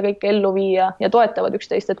praktikas seda kõike ellu viia ja toetavad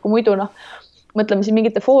üksteist, et kui muidu mõtleme siin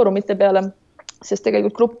mingite foorumite peale, sest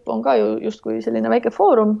tegelikult grupp on ka ju justkui selline väike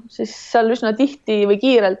foorum, siis seal üsna tihti või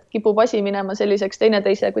kiirelt kipub asi minema selliseks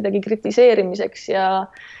teineteise kuidagi kritiseerimiseks ja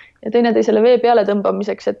teineteisele vee peale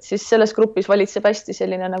tõmbamiseks, et siis selles grupis valitseb hästi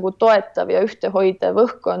selline nagu toetav ja ühtehoidev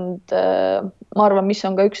õhkkond. Ma arvan, mis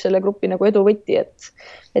on ka üks selle grupi nagu edu võti,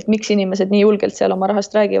 et miks inimesed nii julgelt seal oma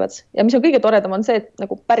rahast räägivad. Ja mis on kõige toredam on see, et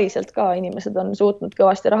nagu päriselt ka inimesed on suutnud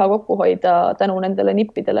kõvasti raha kokku hoida tänu nendele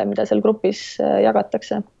nippidele, mida seal grupis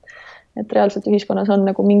jagatakse. Et reaalselt ühiskonnas on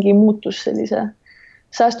nagu mingi muutus sellise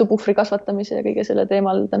säästupuhvri kasvatamise ja kõige selle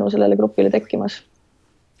teemal tänu sellele grupile tekkimas.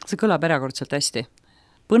 See kõlab erakordselt hästi.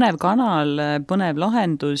 Põnev kanal, põnev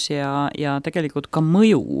lahendus ja tegelikult ka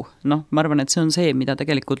mõju. Ma arvan, et see on see, mida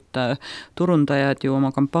tegelikult turundajad ju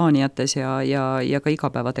oma kampaaniates ja ka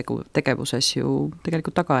igapäevategevuses ju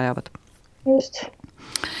tegelikult taga ajavad. Just.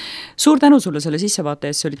 Suur tänu sulle selle sissevaate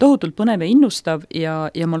eest, see oli tohutult põnev ja innustav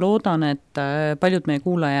ja ma loodan, et paljud meie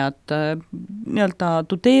kuulajad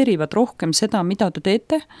tudeerivad rohkem seda, mida te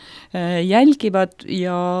teete, jälgivad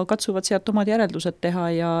ja katsuvad sealt omad järeldused teha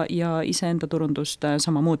ja iseenda turundust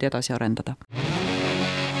samamoodi edasi arendada.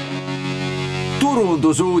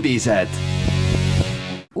 Turundusuudised.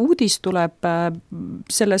 Uudis tuleb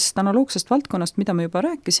sellest analoogsest valdkonnast, mida me juba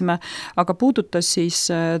rääkisime, aga puudutas siis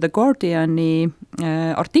The Guardiani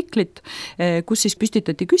artiklit, kus siis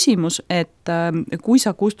püstitati küsimus, et kui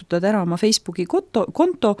sa kustutad ära oma Facebooki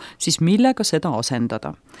konto, siis millega seda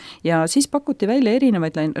asendada. Ja siis pakuti välja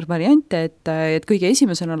erinevaid variante, et kõige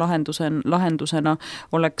esimesena lahendusena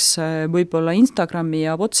oleks võib-olla Instagrami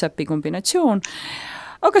ja WhatsAppi kombinatsioon.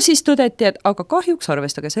 Aga siis tõdeti, et kahjuks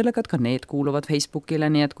arvestage sellega, et ka need kuuluvad Facebookile,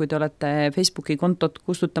 nii et kui te olete Facebooki kontot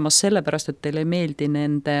kustutamas sellepärast, et teile ei meeldi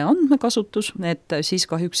nende andmekasutus, et siis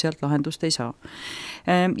kahjuks sealt lahendust ei saa.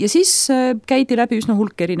 Ja siis käidi läbi üsna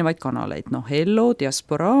hulk erinevaid kanaleid, Hello,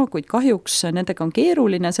 Diaspora, kuid kahjuks nendega on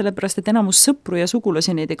keeruline, sellepärast et enamus sõpru ja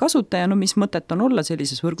sugulasi neid ei kasuta ja mis mõtet on olla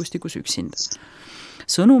sellises võrgustikus üksinda.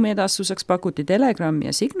 Sõnumi edastuseks pakuti Telegram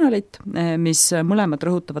ja Signalit, mis mõlemad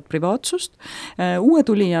rõhutavad privaatsust. Uue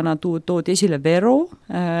tulijana toodi esile Vero,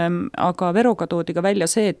 aga Veroga toodi ka välja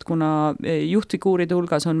see, et kuna juhtfiguuride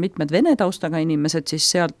hulgas on mitmed vene taustaga inimesed, siis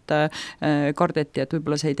sealt kardeti, et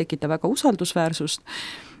võib-olla see ei tekita väga usaldusväärsust.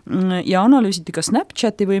 Ja analüüsiti ka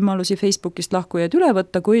Snapchati võimalusi Facebookist lahkujaid üle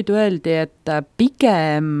võtta, kuid öeldi, et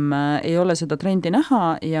pigem ei ole seda trendi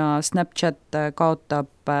näha ja Snapchat kaotab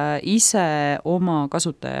ise oma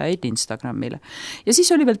kasutajaid Instagramile. Ja siis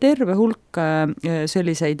oli veel terve hulk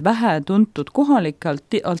selliseid vähe tuntud kohalikke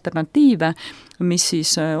alternatiive, mis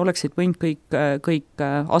siis oleksid võinud kõik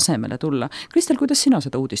asemele tulla. Kristel, kuidas sina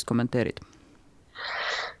seda uudist kommenteerid?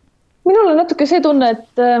 Minul on natuke see tunne,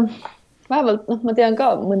 et vähemalt ma tean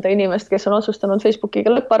ka mõnda inimest, kes on otsustanud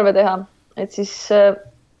Facebookiga lõpparve teha, et siis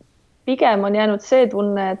pigem on jäänud see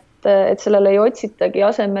tunne, et sellele ei otsitagi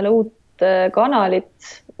asemele uut kanalit,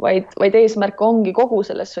 vaid eesmärk ongi kogu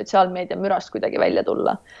sellest sotsiaalmeedia mürast kuidagi välja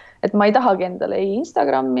tulla. Et ma ei tahagi endale ei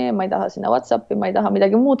Instagrami, ma ei taha sinna WhatsAppi, ma ei taha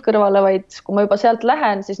midagi muud kõrvale, vaid kui ma juba sealt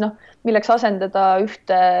lähen, siis milleks asendada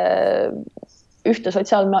ühte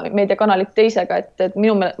sotsiaalmeedia kanalit teisega, et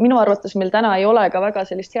minu arvates meil täna ei ole ka väga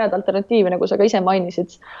sellist head alternatiivi, nagu sa ka ise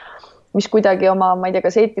mainisid, mis kuidagi oma, ma ei tea,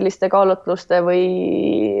 kas eetiliste kaalutluste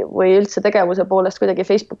või üldse tegevuse poolest kuidagi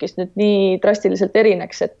Facebookist nüüd nii drastiliselt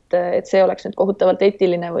erineks, et see oleks nüüd kohutavalt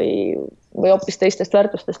eetiline või hoopis teistest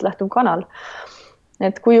väärtustest lähtuv kanal.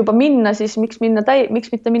 Et kui juba minna, siis miks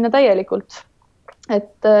mitte minna täielikult?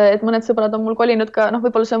 Et mõned sõbrad on mul kolinud ka,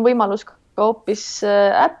 võib-olla see on võimalus ka hoopis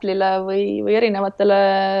Apple'ile või erinevatele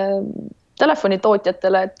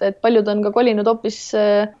telefonitootjatele, et paljud on ka kolinud hoopis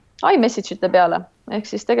iMessage'ite peale. Ehk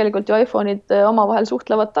siis tegelikult ju iPhone'id omavahel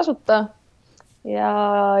suhtlevad tasuta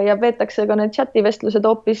ja peetakse ka need chativestlused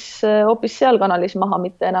hoopis seal kanalis maha,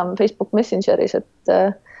 mitte enam Facebook Messengeris,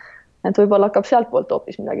 et võib-olla hakkab sealt poolt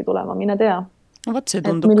hoopis midagi tulema, mine tea. No võt, see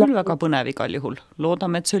tundub küll väga põnev igal juhul.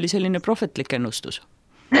 Loodame, et see oli selline prohvetlik ennustus.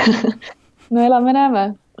 No elame näeme.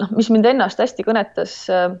 Mis mind ennast hästi kõnetas,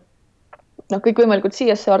 kõik võimalikud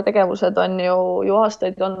CSR tegevused on ju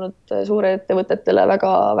aastaid olnud suure ettevõtetele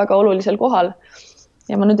väga, väga olulisel kohal.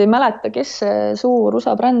 Ja ma nüüd ei mäleta, kes see suur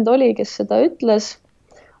USA bränd oli, kes seda ütles,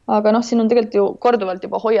 aga siin on tegelikult ju korduvalt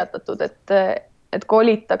juba hoiatatud, et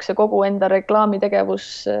kolitakse kogu enda reklaamitegevus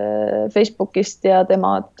Facebookist ja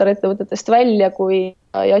tema ettevõtetest välja, kui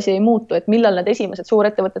asi ei muutu, et millal need esimesed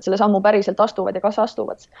suurettevõtted selle sammu päriselt astuvad ja kas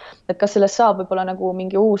astuvad. Et kas sellest saab võib-olla nagu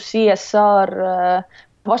mingi uus CSR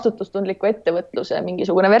vastutustundliku ettevõtluse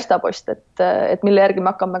mingisugune verstapost, et mille järgi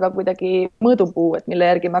me hakkame ka kuidagi mõõdupuu, et mille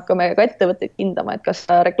järgi me hakkame ka ettevõtteid hindama, et kas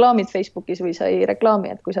sa reklaamid Facebookis või sa ei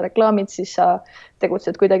reklaami, et kui sa reklaamid, siis sa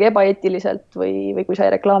tegutsed kuidagi ebaeetiliselt või kui sa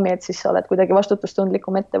ei reklaami, et siis sa oled kuidagi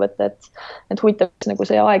vastutustundlikum ettevõte, et huvitav, nagu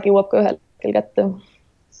see aeg jõuab ka ühel hetkel kätte.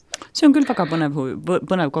 See on küll väga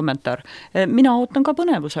põnev kommentaar. Mina ootan ka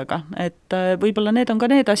põnevusega, et võib-olla need on ka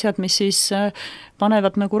need asjad, mis siis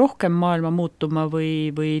panevad nagu rohkem maailma muutuma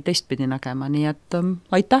või teistpidi nägema, nii et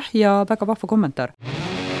aitäh ja väga vahva kommentaar.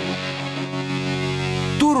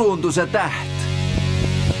 Turunduse täht.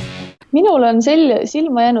 Minul on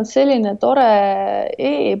silma jäänud selline tore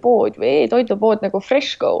e-pood või e-toidupood nagu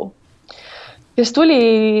Freshco, kes tuli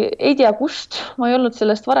ei tea kust, ma ei olnud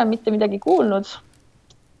sellest varem mitte midagi kuulnud,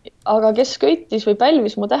 aga kes köitis või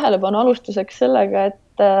pälvis mu tähelepanu alustuseks sellega,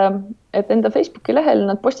 et enda Facebooki lehel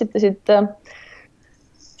nad postitasid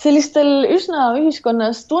sellistel üsna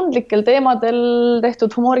ühiskonnas tundlikel teemadel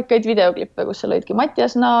tehtud humoorikaid videoklippe, kus seal olidki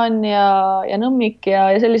Mattias Naan ja Nõmmik ja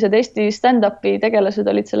sellised Eesti stand-upi tegelased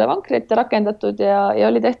olid selle vankri ette rakendatud ja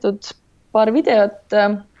oli tehtud paar videot.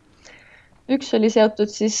 Üks oli seotud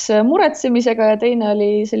siis muretsemisega ja teine oli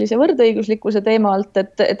sellise võrdõiguslikkuse teema alt,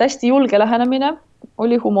 et hästi julge lähenemine,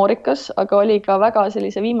 oli humoorikas, aga oli ka väga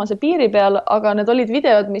sellise viimase piiri peal, aga need olid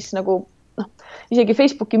videod, mis nagu isegi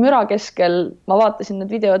Facebooki müra keskel ma vaatasin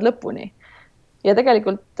need videod lõpuni. Ja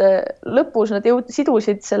tegelikult lõpus nad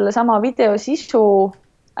sidusid selle sama video sisu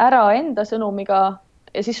ära enda sõnumiga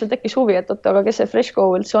ja siis sul tekkis huvi, et aga kes see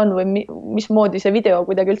Freshco üldse on või mismoodi see video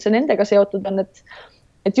kuidagi üldse nendega seotud on,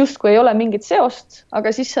 et justkui ei ole mingit seost,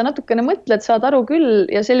 aga siis sa natukene mõtled, saad aru küll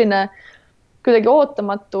ja selline kuidagi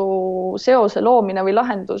ootamatu seose loomine või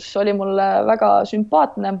lahendus oli mulle väga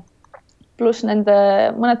sümpaatne. Plus nende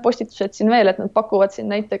mõned postitused siin veel, et nad pakuvad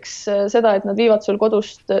siin näiteks seda, et nad viivad sul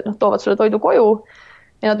kodust, toovad sulle toidu koju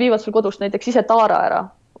ja nad viivad sul kodust näiteks ise taara ära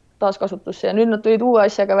taaskasutusse ja nüüd nad tulid uue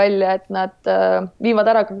asjaga välja, et nad viivad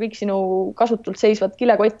ära ka kõik sinu kasutult seisvad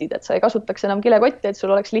kilekotid, et sa ei kasutaks enam kilekotti, et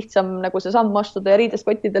sul oleks lihtsam nagu see samm astuda ja riidest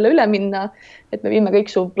kottidele üle minna, et me viime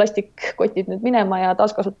kõik su plastikkotid nüüd minema ja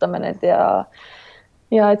taaskasutame need ja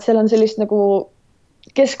et seal on sellist nagu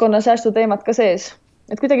keskkonnasäästu teemat ka sees.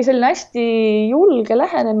 Et kuidagi selline hästi julge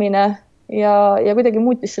lähenemine ja kuidagi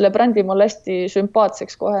muutis selle brändi mulle hästi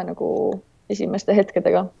sümpaatseks kohe nagu esimeste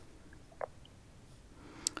hetkedega.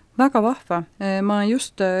 Väga vahva. Ma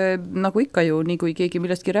just nagu ikka ju, nii kui keegi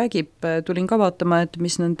millestki räägib, tulin ka vaatama, et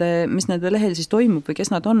mis nende lehel siis toimub või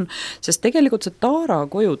kes nad on, sest tegelikult see taara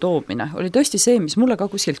koju toomine oli tõesti see, mis mulle ka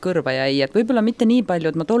kuskilt kõrva jäi, et võib-olla mitte nii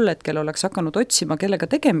palju, et ma tol hetkel oleks hakanud otsima, kellega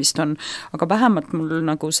tegemist on, aga vähemalt mul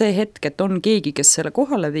nagu see hetk, et on keegi, kes selle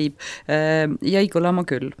kohale viib, jäi kõlama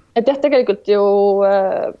küll. Et jah, tegelikult ju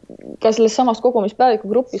ka sellest samast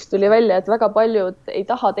kogumispäeviku grupist tuli välja, et väga paljud ei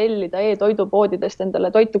taha tellida e-toidupoodidest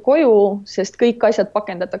endale toitu koju, sest kõik asjad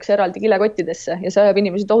pakendatakse eraldi kilekottidesse ja see ajab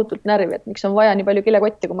inimesi tohutult närvi, et miks on vaja nii palju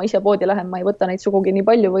kilekotti, kui ma ise poodi lähen, ma ei võta neid sugugi nii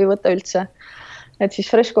palju või ei võta üldse. Et siis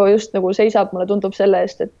Freshco just nagu seisab, mulle tundub selle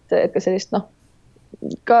eest, et ka sellist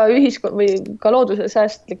ka ühiskond või ka looduse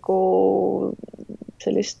säästlikku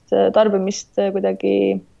sellist tarbimist kuidagi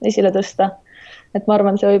esile tõsta. Et ma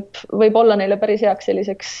arvan, see võib olla neile päris heaks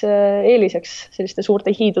selliseks eeliseks selliste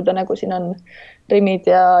suurte hiidude, nagu siin on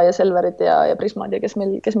Rimid ja Selverid ja Prismad ja kes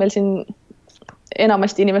meil siin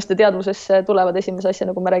enamasti inimeste teadvusesse tulevad esimese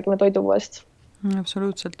asja, nagu me räägime toidupoest.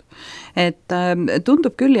 Absoluutselt. Et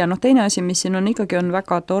tundub küll ja teine asi, mis siin on ikkagi on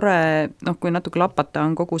väga tore, kui natuke lapata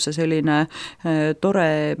on kogu see selline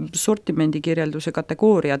tore sortimendi kirjelduse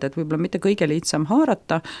kategooriad, et võib-olla mitte kõige lihtsam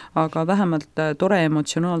haarata, aga vähemalt tore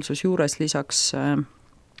emotsionaalsus juures lisaks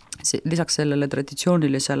sellele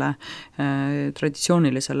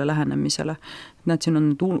traditsioonilisele lähenemisele. Näed, siin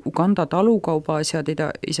on Uganda talukauba asjad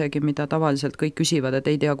isegi, mida tavaliselt kõik küsivad, et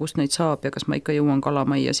ei tea, kust neid saab ja kas ma ikka jõuan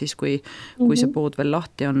kalamajja siis, kui see pood veel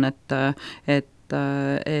lahti on, et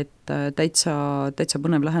täitsa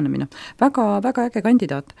põnev lähenemine. Väga äge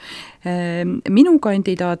kandidaat. Minu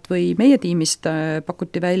kandidaat või meie tiimist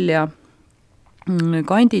pakuti välja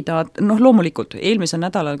kandidaat, loomulikult eelmisel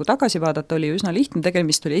nädalal, kui tagasi vaadata, oli üsna lihtne,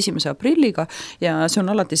 tegemist oli 1. aprilliga ja see on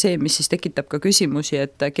alati see, mis siis tekitab ka küsimusi,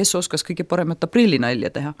 et kes oskas kõige paremat aprillinalja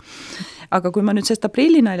teha. Aga kui ma nüüd sellest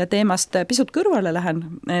aprillinalja teemast pisut kõrvale lähen,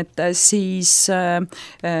 et siis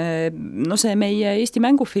see meie Eesti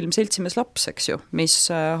mängufilm Seltsimees laps, eks ju, mis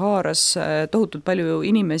haaras tohutult palju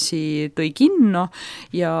inimesi, tõi kinno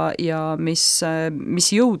ja mis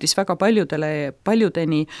jõudis väga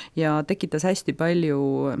paljudeni ja tekitas hästi palju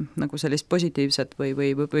nagu sellist positiivset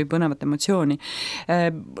või põnevat emotsiooni.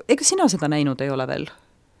 Ega sina seda näinud ei ole veel?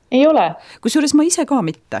 Ei ole. Kusjuures ma ise ka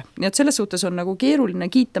mitte. Nii et selles suhtes on nagu keeruline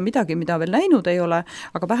kiita midagi, mida veel näinud ei ole,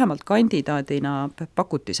 aga vähemalt kandidaadina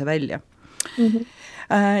pakuti see välja.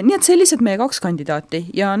 Nii et sellised meie 2 kandidaati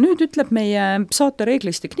ja nüüd ütleb meie saate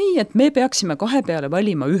reeglistik nii, et me peaksime 2 peale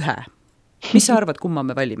valima 1. Mis sa arvad, kumma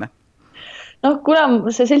me valime?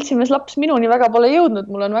 Kuna see Seltsimees laps minuni väga pole jõudnud,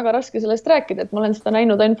 mul on väga raske sellest rääkida, et ma olen seda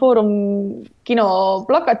näinud ainult Foorum kino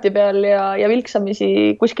plakati peal ja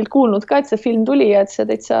vilksamisi kuskilt kuulnud ka, et see film tuli ja et see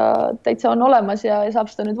täitsa on olemas ja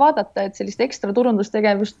saab seda nüüd vaadata, et sellist ekstra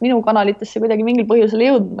turundustegevust minu kanalitesse kuidagi mingil põhjusel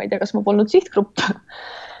ei jõudnud, ma ei tea, kas ma polnud sihtgrupp.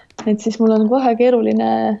 Et siis mul on kohe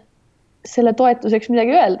keeruline selle toetuseks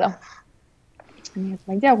midagi öelda. Nii et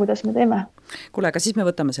ma ei tea, kuidas me teeme. Kuule, aga siis me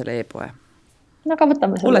võtame selle e-poe. Aga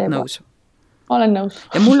võtame selle e-poe. Oled nõus? Olen nõus.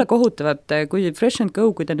 Ja mulle kohutavad, kui Fresh and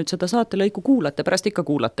Go, kui te nüüd seda saatelõiku kuulate, pärast ikka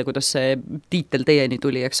kuulate, kuidas see tiitel teieni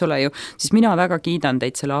tuli, eks ole ju, siis mina väga kiidan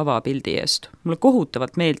teid selle avapildi eest. Mulle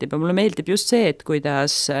kohutavalt meeldib ja mulle meeldib just see, et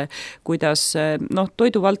kuidas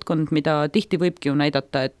toiduvaldkond, mida tihti võibki ju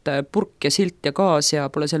näidata, et purk ja silt ja gaas ja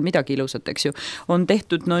pole seal midagi ilusat, eks ju, on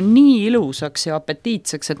tehtud nii ilusaks ja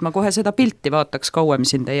apetiitseks, et ma kohe seda pilti vaataks kauem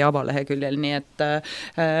siin teie avaleheküljel, nii et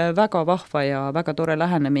väga vahva ja väga tore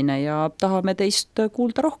lähenemine ja tahame teist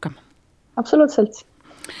kuulda rohkem. Absoluutselt.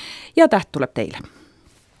 Ja täht tuleb teile.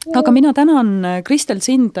 Aga mina tänan, Kristel,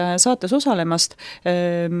 sind saates osalemast.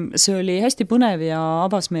 See oli hästi põnev ja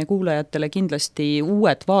avas meie kuulajatele kindlasti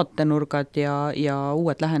uued vaatenurgad ja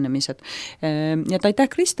uued lähenemised. Ja aitäh,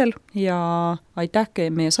 Kristel, ja aitäh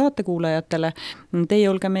meie saatekuulajatele. Teie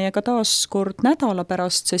olge meiega taas kord nädala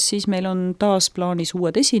pärast, sest siis meil on taas plaanis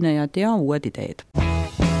uued esinejad ja uued ideed.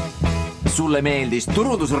 Sulle meeldis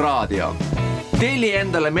Turundusraadio? Telli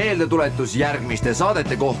endale meeldetuletus järgmiste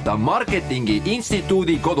saadete kohta Marketingi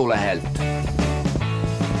Instituudi kodulehelt.